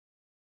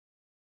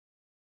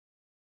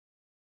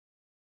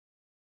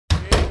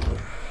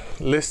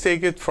let's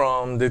take it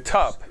from the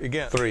top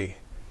again. 3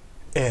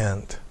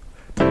 and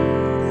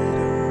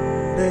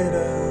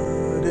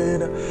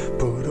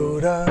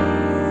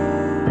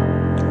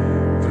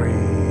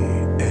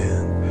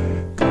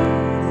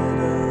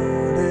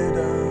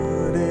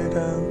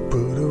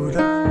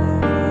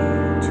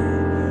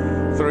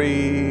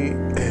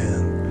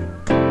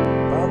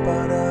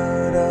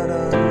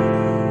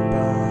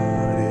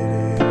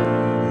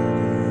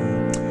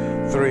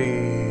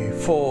 3,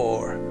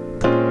 4.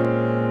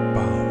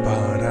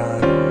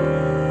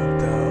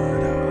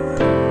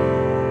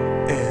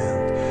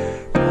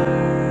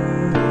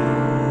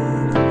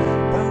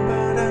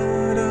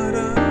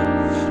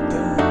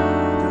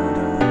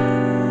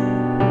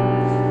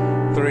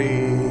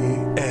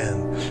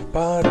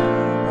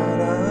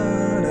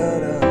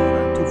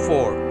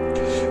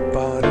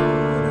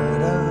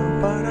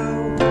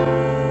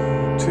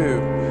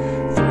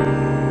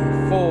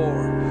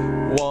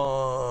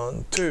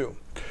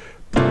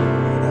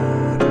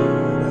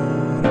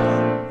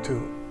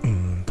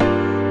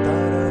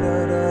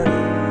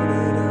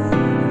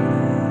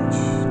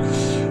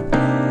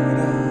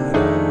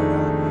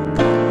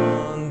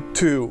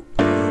 Two,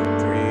 3,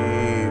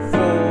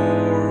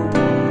 4,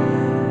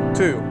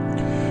 2,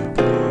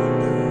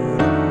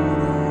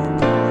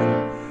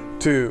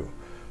 2,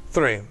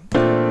 3,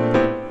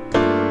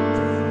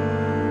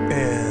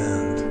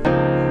 and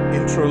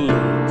interlude.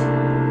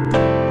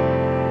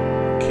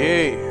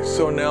 Okay,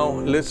 so now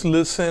let's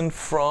listen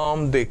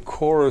from the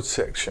chorus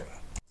section.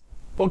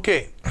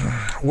 Okay,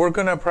 we're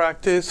gonna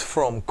practice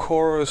from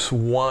chorus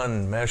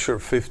 1, measure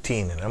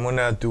 15, and I'm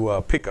gonna do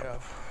a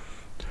pickup.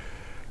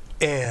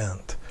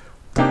 And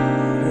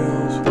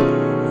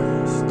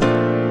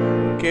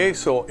okay,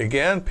 so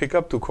again, pick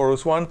up to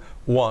chorus 1,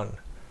 1,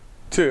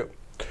 2,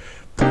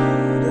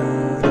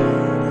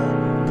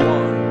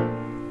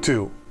 1,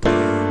 2,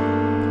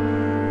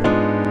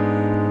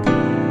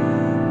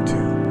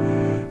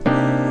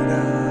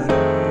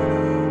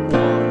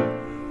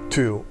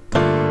 2,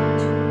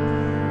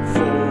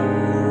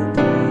 4,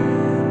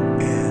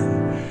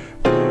 and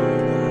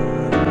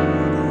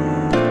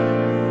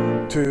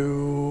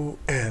 2,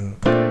 and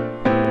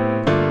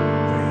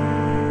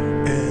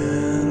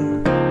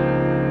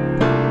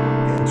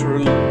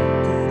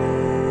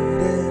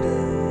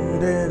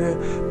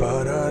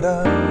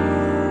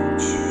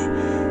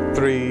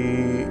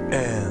three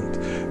and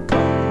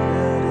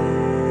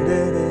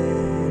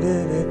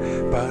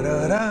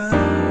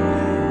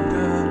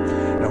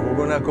now we're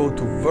gonna go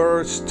to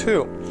verse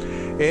 2,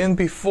 and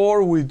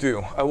before we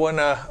do, I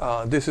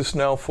wanna this is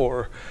now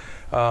for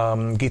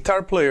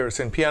guitar players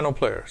and piano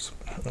players.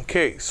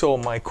 Okay, so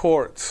my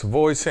chords,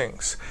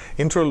 voicings,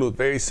 interlude,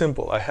 very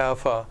simple. I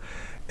have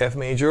F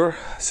major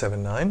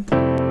 7/9,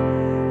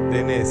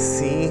 then a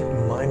C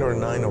minor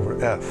 9 over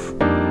F,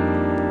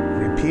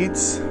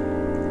 repeats.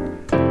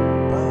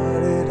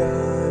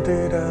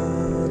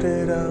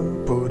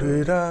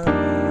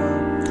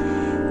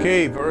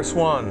 Okay, verse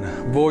 1,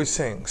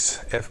 voicings,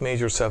 F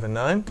major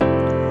 7/9,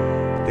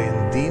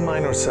 then D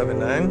minor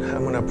 7/9,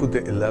 I'm gonna put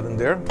the 11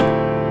 there,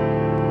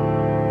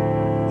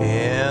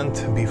 and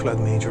B flat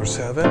major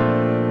 7,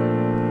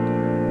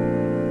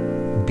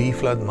 B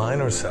flat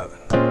minor 7,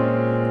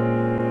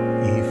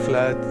 E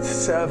flat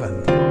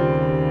 7,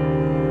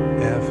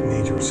 F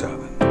major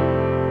 7,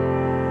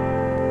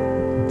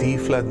 D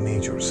flat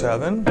major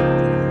 7, 9,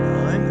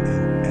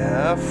 and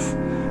F,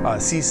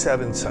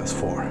 C7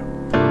 sus4,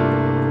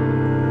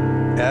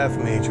 F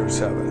major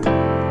 7,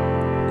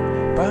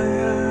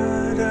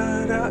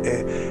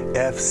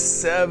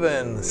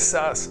 F7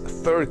 sus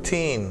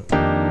 13,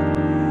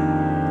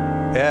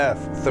 F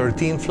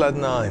 13 flat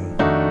 9,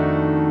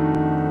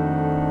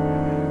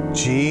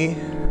 G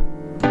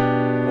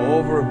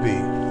over B.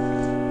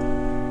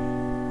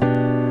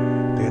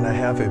 Then I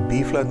have a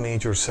B flat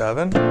major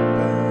 7,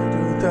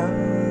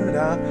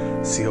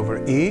 C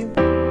over E,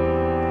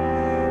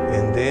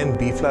 and then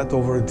B flat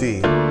over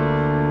D,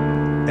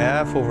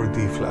 F over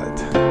D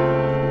flat,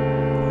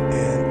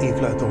 and E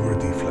flat over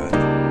D flat.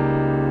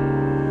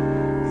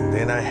 And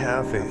then I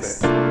have a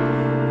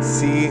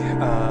C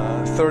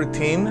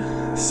 13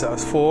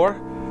 sus4,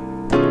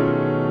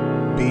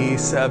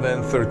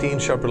 B7 13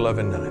 sharp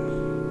 11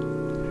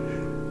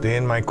 9.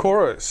 Then my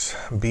chorus,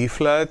 B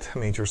flat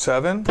major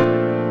 7,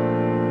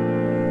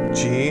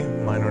 G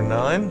minor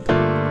 9,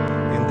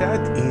 and that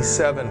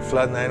E7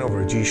 flat 9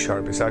 over G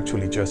sharp is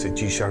actually just a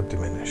G sharp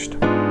diminished.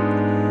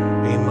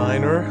 A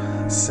minor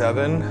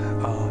 7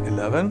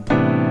 11,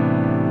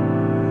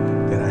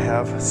 then I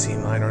have C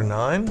minor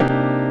 9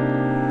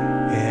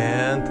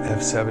 and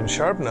F7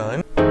 sharp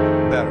 9,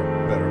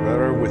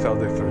 better without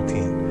the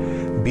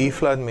 13. B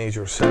flat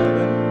major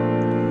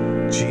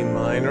 7, G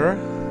minor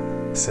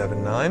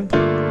 7 9,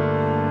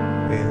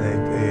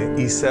 then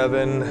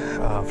E7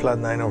 flat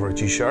 9 over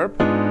G sharp,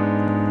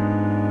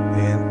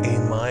 and A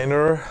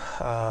minor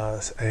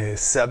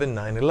 7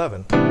 9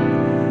 11.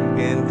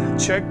 And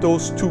check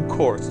those two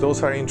chords,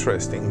 those are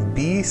interesting.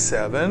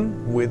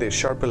 B7 with a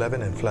sharp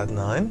 11 and flat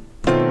 9,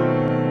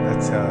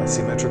 that's a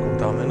symmetrical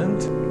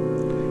dominant,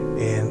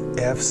 and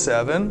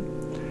F7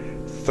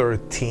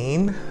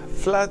 13,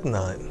 flat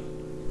 9.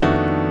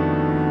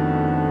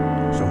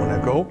 So I'm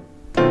gonna go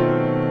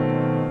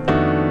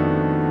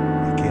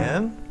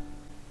again,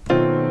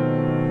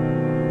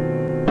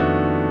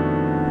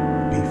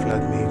 B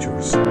flat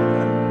major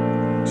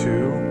 7,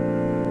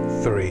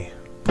 2, 3.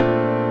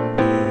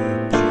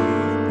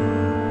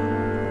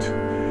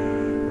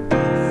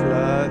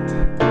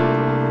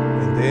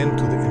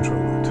 To the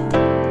interlude.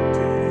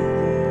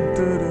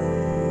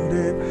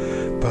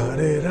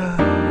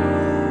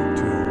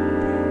 2,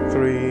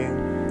 3,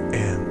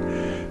 and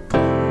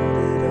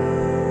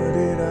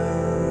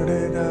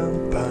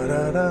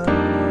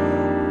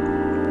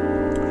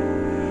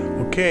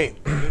okay,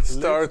 let's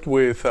start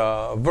with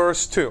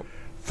verse 2.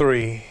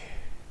 3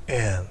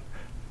 and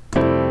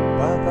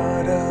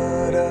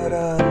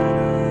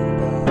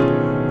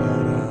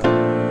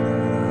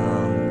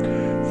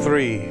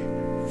 3,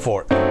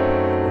 4.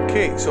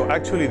 Okay, so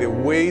actually the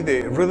way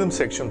the rhythm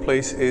section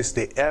plays is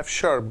the F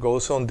sharp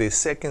goes on the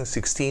second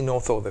 16th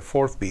note of the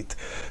 4th beat.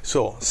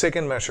 So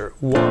second measure,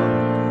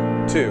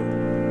 1, 2,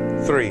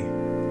 3,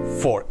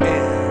 4,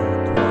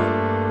 and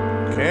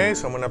 1. Okay,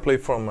 so I'm gonna play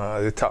from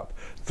the top.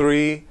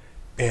 3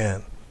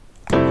 and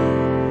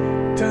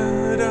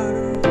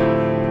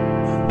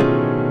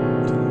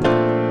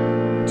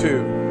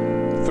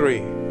 2,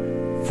 3,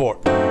 4,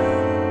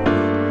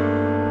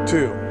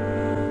 2.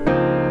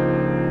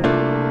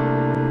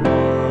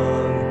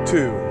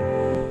 2,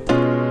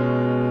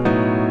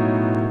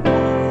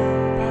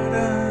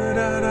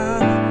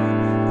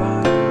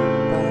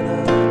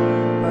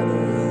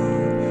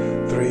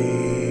 3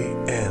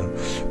 and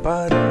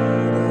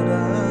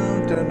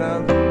 2,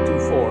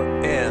 4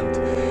 and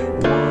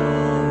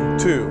 1,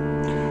 2,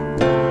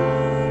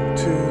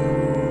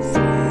 3,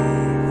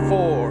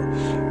 4,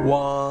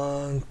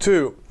 1,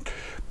 2,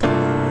 1,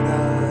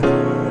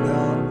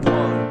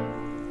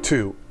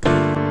 2.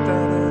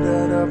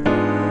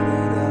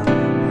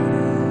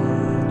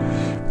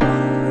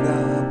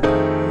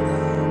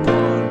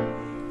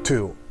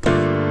 2.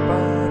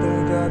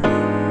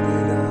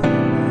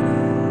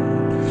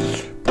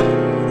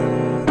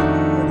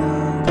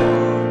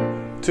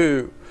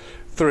 2,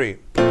 3,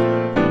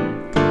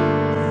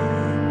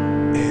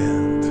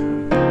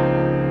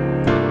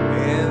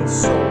 and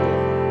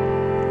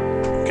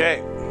solo. Okay.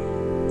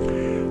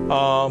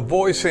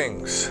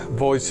 Voicings.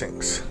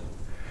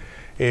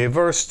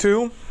 Verse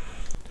 2.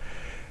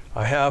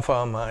 I have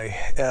my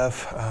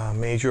F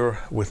major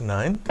with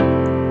 9.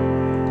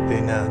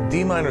 Then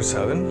D minor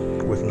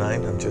 7 with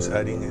 9, I'm just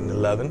adding an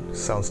 11,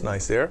 sounds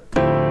nice there.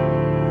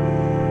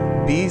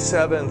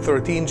 B7,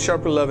 13,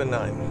 sharp 11,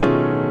 9.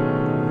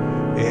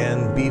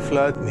 And B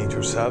flat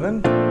major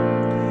 7.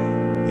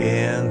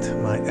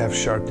 And my F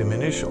sharp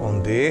diminished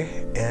on the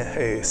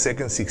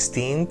second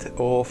 16th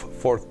of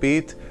 4th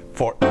beat,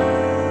 4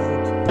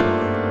 and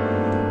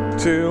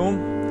 2,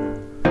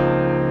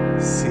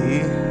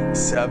 C,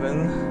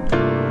 7,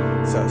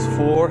 Sus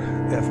 4,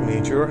 F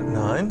major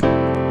 9.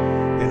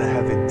 Then I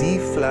have a D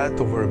flat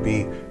over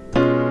B,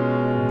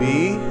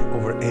 B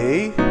over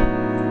A,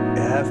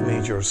 F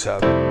major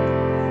 7.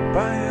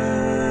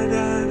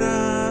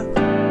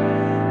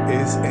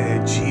 Is a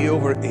G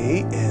over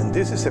A, and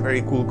this is a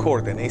very cool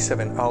chord, an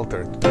A7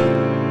 altered,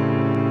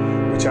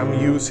 which I'm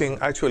using.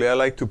 Actually, I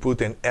like to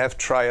put an F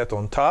triad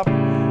on top,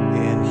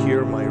 and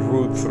here my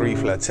root 3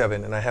 flat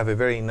 7, and I have a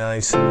very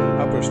nice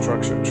upper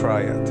structure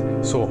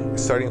triad. So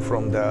starting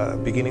from the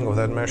beginning of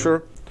that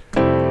measure,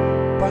 3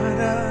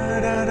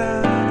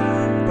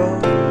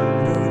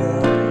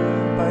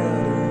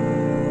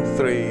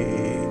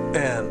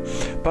 and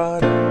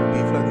B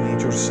flat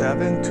major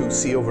 7 to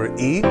C over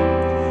E.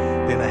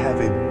 Then I have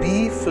a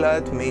B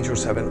flat major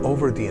 7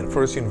 over D in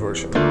first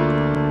inversion,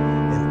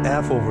 and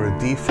F over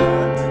D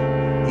flat,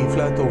 E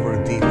flat over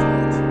D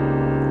flat.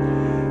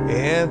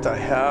 And I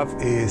have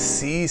a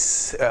C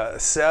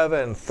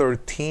 7,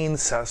 13,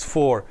 Sus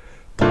 4,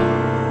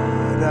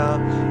 and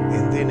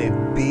then a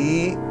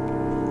B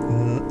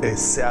a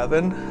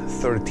 7,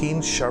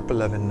 13, sharp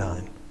 11,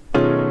 9.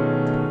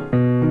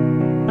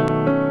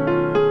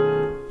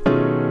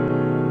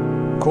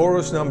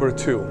 Chorus number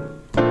 2.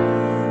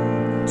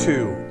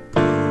 2, 3,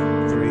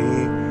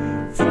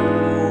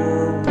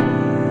 4,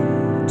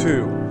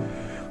 2.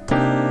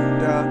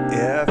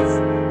 F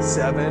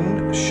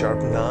 7,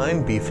 sharp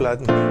 9, B flat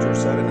major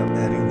 7, I'm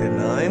adding the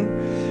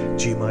 9,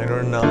 G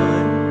minor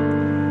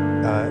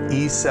 9,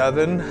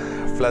 E7,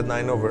 flat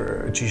 9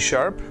 over G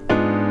sharp,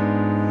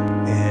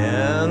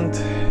 and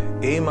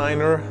A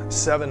minor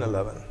 7,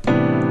 11.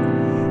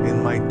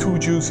 And my two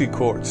juicy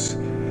chords,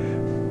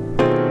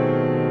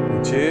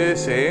 which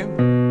is a,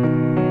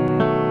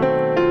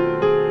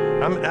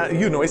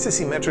 it's a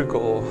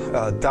symmetrical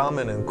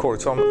dominant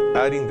chord, so I'm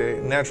adding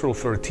the natural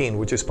 13,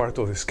 which is part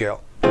of the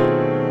scale.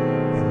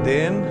 And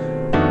then,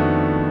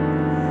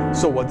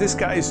 so what this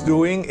guy is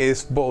doing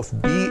is both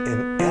B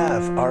and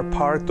F are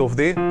part of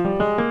the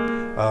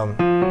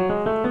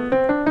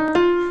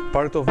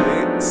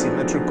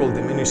symmetrical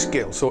diminished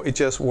scale, so it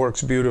just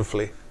works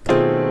beautifully. B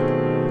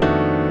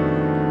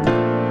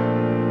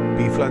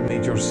flat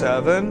major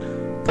 7,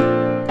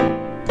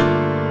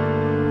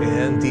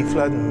 and D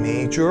flat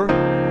major,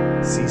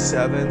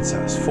 C7,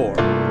 Sus4.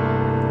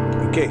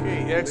 Okay,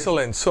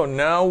 excellent. So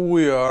now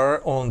we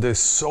are on the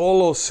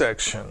solo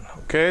section.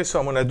 Okay, so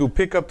I'm gonna do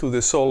pickup to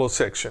the solo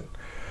section.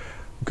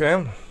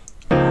 Okay.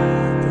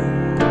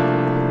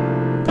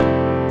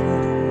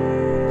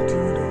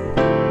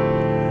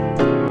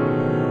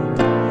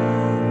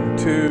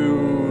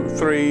 2,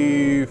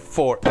 3,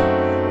 4.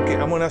 Okay,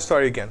 I'm gonna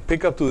start again.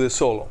 Pick up to the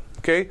solo.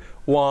 Okay,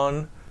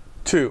 1,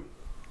 2,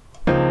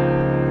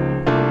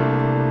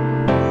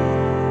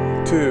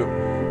 2,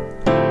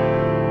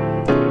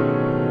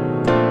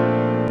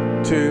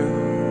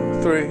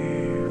 2, 3,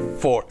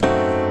 4,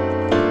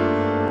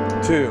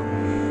 2,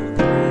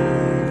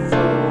 3,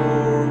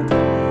 4,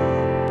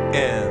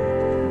 and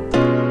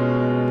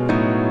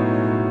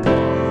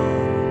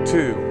 1,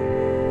 2,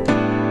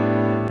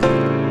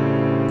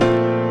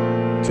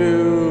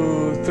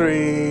 2,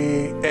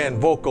 3, and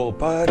vocal. 2,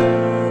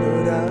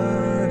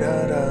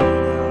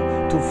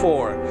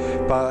 4.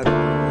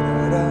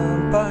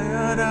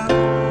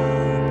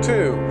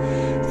 2,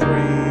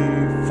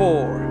 3,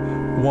 4.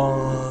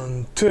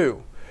 1,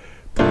 2.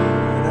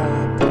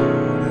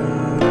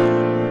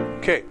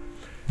 Okay,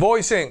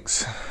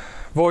 voicings,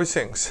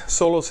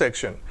 solo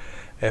section.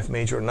 F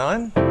major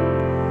 9.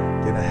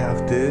 Then I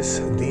have this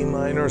D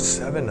minor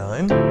 7,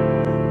 9,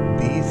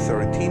 B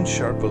 13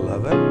 sharp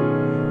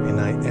 11, and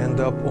I end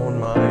up on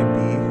my B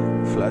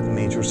flat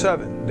major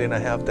 7. Then I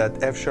have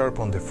that F sharp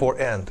on the 4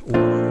 end.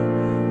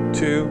 1,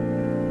 2,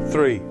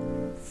 3,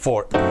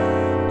 4.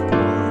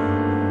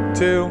 1,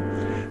 2.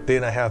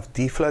 Then I have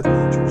D flat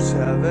major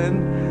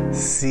 7,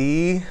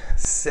 C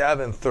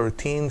 7,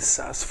 13,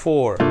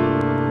 Sus4,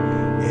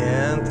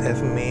 and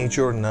F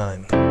major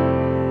 9.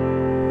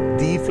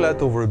 D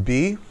flat over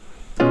B,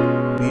 B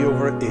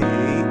over A,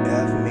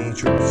 F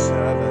major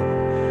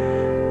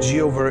 7,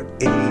 G over A,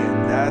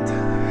 and that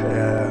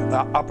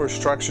upper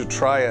structure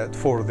triad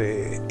for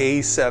the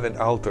A7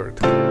 altered.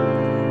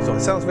 So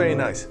it sounds very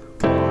nice.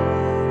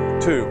 1,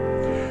 2.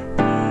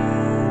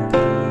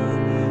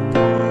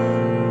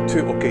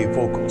 2, okay,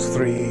 vocals,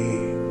 3,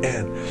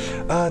 and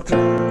 2,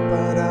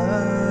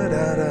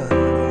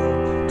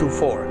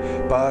 4,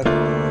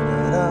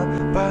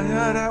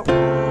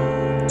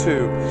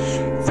 2,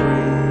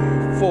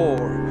 3,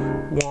 4,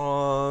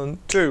 1,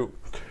 2.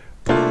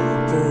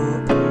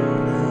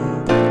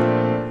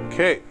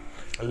 Okay,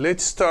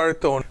 let's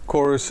start on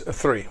chorus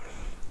 3.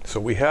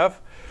 So we have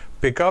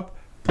pick up,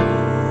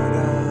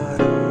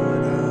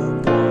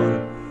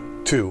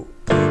 1, 2.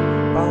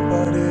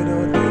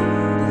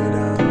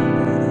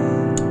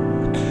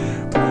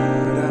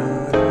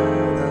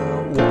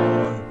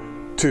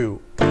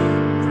 2, 3,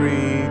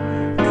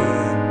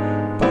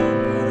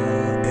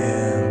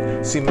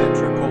 and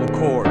symmetrical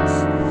chords.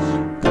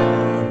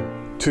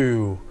 1,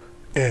 2,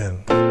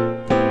 and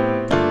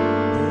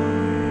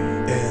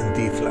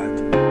D flat.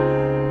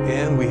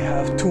 And we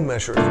have 2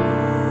 measures.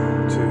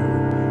 1,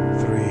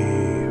 2,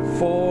 3,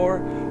 4.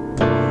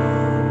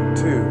 1,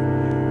 2,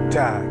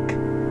 tack,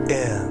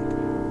 and.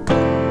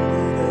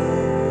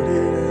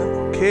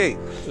 Okay,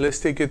 let's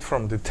take it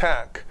from the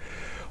tack,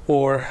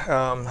 or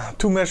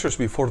 2 measures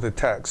before the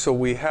tack. So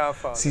we have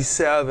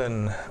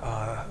C7,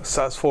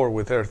 Sus4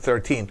 with her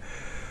 13.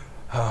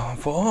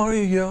 For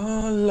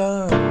your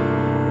love, 3,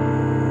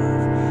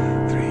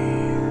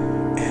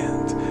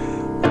 and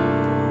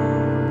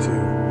 1,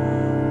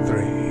 2,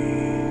 3,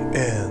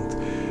 and.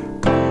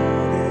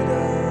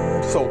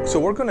 So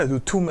we're gonna do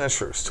 2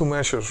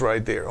 measures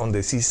right there on the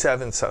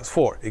C7,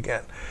 Sus4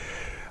 again.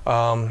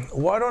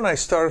 Why don't I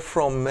start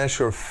from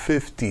measure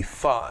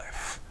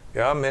 55?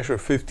 Yeah, measure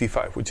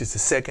 55, which is the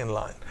second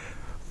line.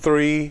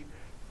 3,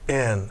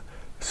 and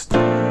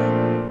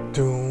stop,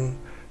 2,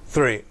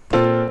 3.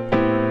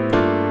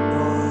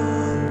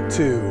 1,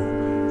 2,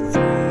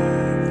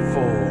 3,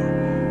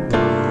 4.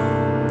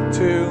 1,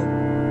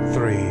 2,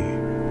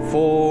 3,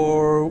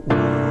 4.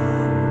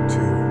 1, 2,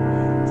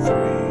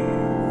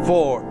 3,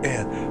 4,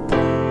 and.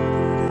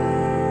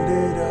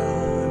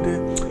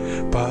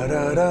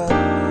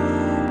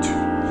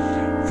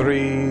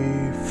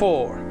 3,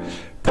 4.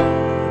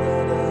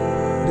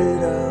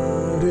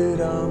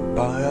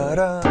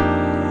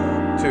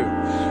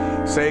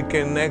 2.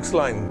 Second, next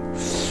line.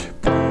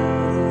 2,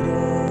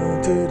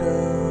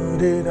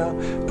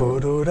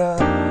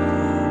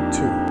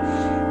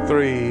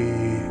 3,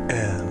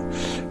 and.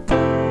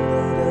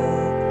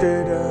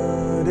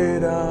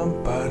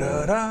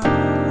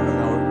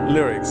 Now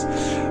lyrics.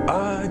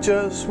 I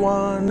just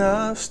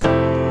wanna stop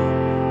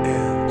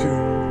and do.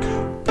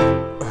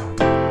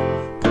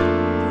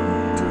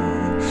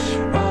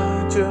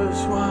 I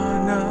just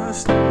wanna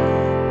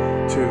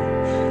stop.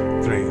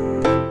 2, 3.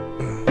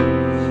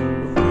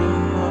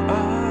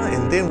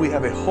 And then we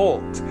have a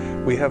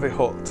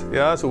halt.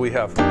 Yeah, so we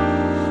have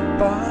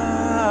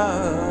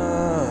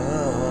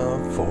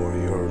for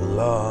your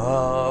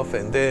love,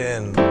 and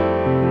then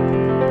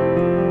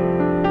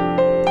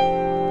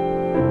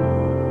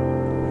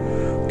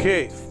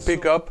okay,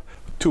 pick up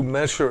to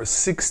measure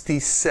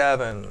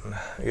 67.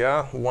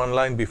 Yeah, 1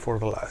 line before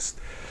the last.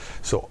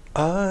 So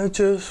I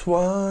just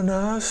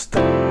wanna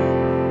stop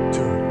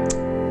to,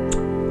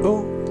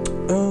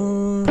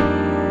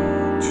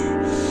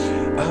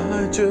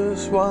 I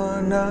just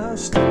wanna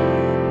stop,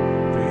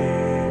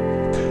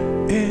 breathe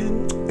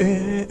in,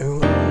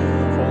 hold on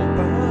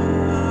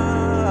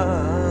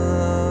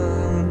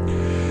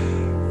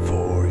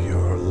for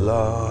your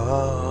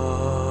love.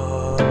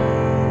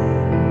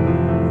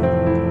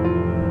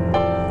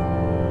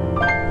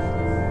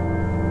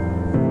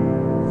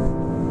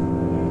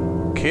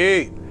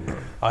 Okay,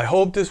 I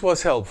hope this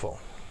was helpful.